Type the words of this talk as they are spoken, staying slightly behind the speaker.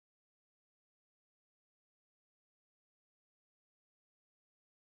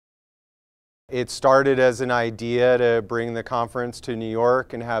It started as an idea to bring the conference to New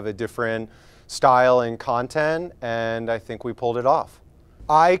York and have a different style and content, and I think we pulled it off.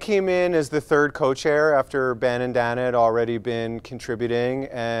 I came in as the third co-chair after Ben and Dana had already been contributing,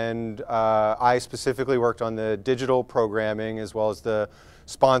 and I specifically worked on the digital programming as well as the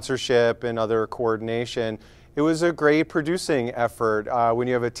sponsorship and other coordination. It was a great producing effort. When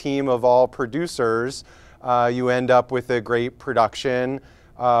you have a team of all producers, you end up with a great production,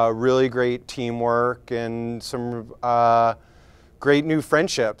 really great teamwork, and some great new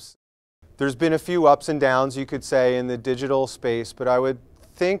friendships. There's been a few ups and downs, you could say, in the digital space, but I would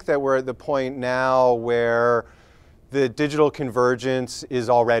think that we're at the point now where the digital convergence is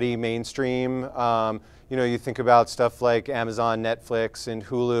already mainstream. You know, you think about stuff like Amazon, Netflix, and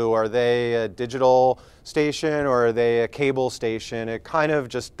Hulu. Are they a digital station or are they a cable station? It kind of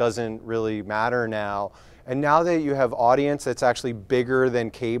just doesn't really matter now. And now that you have audience that's actually bigger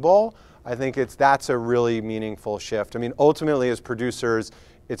than cable, I think that's a really meaningful shift. I mean, ultimately as producers,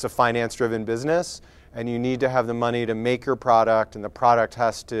 it's a finance-driven business, and you need to have the money to make your product, and the product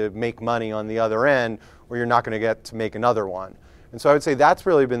has to make money on the other end, or you're not going to get to make another one. And so I would say that's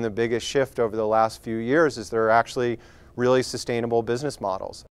really been the biggest shift over the last few years, is there are actually really sustainable business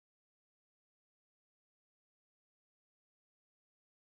models.